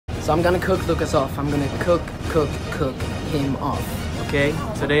So I'm gonna cook Lukas off. I'm gonna cook him off. Okay,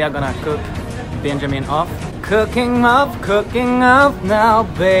 today I'm gonna cook Benjamin off. Cooking off now,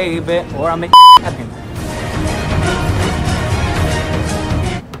 baby. Or I'll make at him.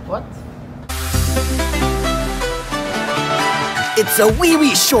 What? It's a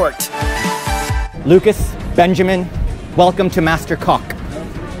wee short. Lukas, Benjamin, welcome to Mäster Kock.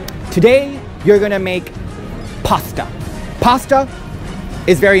 Today, you're gonna make pasta. Pasta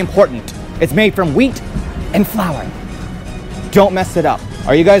is very important. It's made from wheat and flour. Don't mess it up.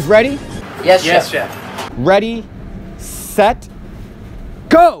 Are you guys ready? Yes, Yes, chef. chef. Ready, set,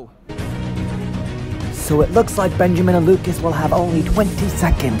 go! So it looks like Benjamin and Lukas will have only 20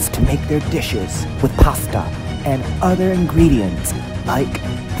 seconds to make their dishes with pasta and other ingredients, like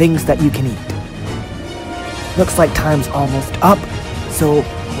things that you can eat. Looks like time's almost up, so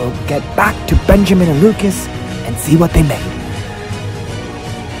we'll get back to Benjamin and Lukas and see what they made.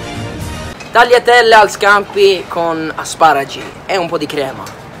 Tagliatelle al scampi con asparagi e un po' di crema.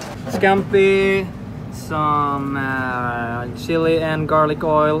 Scampi, some chili and garlic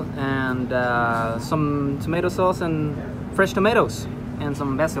oil, and some tomato sauce and fresh tomatoes, and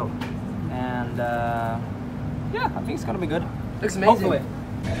some basil. And yeah, I think it's gonna be good. Looks amazing. Hopefully.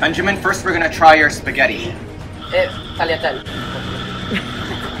 Benjamin, first we're gonna try your spaghetti. Tagliatelle.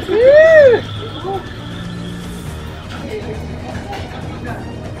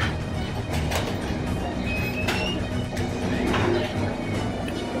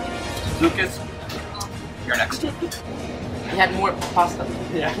 Lukas, you're next. He had more pasta.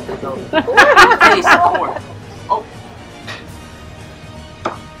 Yeah. Taste more. Oh.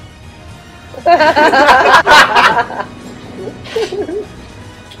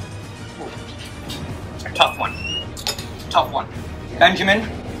 Tough one. Tough one. Benjamin,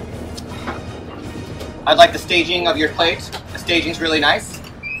 I like the staging of your plate. The staging's really nice.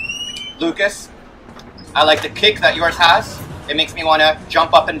 Lukas, I like the kick that yours has. It makes me want to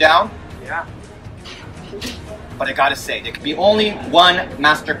jump up and down. Yeah. But I gotta say, there could be only one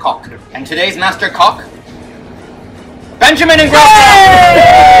Mäster Kock. And today's Mäster Kock, Benjamin Ingrosso!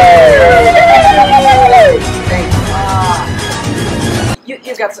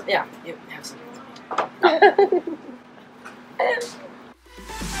 You've got some, yeah, you have some.